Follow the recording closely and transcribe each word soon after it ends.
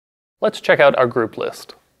Let's check out our group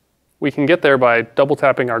list. We can get there by double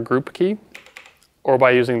tapping our group key or by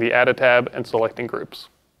using the Add a tab and selecting groups.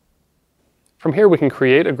 From here we can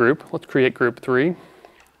create a group. Let's create group 3.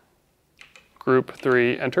 Group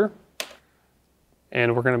 3, enter.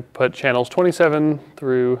 And we're going to put channels 27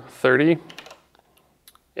 through 30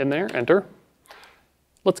 in there, enter.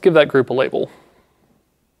 Let's give that group a label.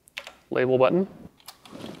 Label button.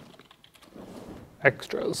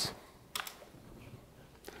 Extras.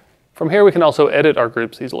 From here we can also edit our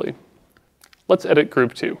groups easily. Let's edit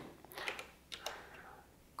group 2.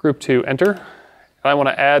 Group 2, enter. And I want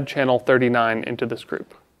to add channel 39 into this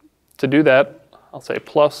group. To do that, I'll say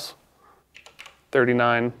plus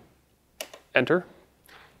 39, enter.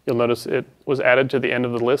 You'll notice it was added to the end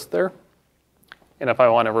of the list there. And if I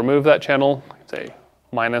want to remove that channel, I can say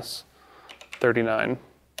minus 39,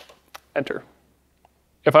 enter.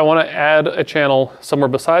 If I want to add a channel somewhere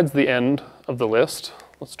besides the end of the list,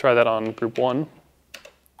 let's try that on group 1.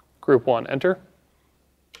 Group 1, enter.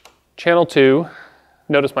 Channel 2,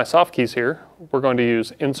 notice my soft keys here. We're going to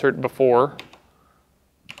use insert before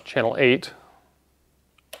channel 8,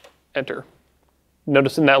 enter.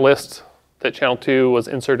 Notice in that list that channel 2 was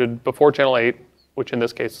inserted before channel 8, which in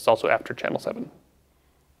this case is also after channel 7.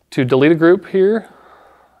 To delete a group here,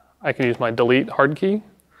 I can use my delete hard key.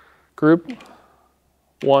 Group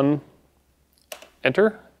 1,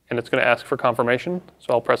 enter, and it's going to ask for confirmation,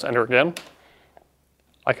 so I'll press enter again.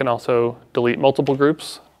 I can also delete multiple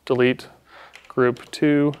groups. Delete group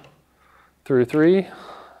 2 through 3,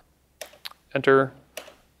 enter,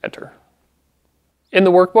 enter. In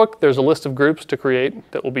the workbook, there's a list of groups to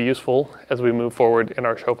create that will be useful as we move forward in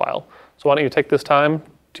our show file. So why don't you take this time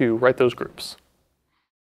to write those groups.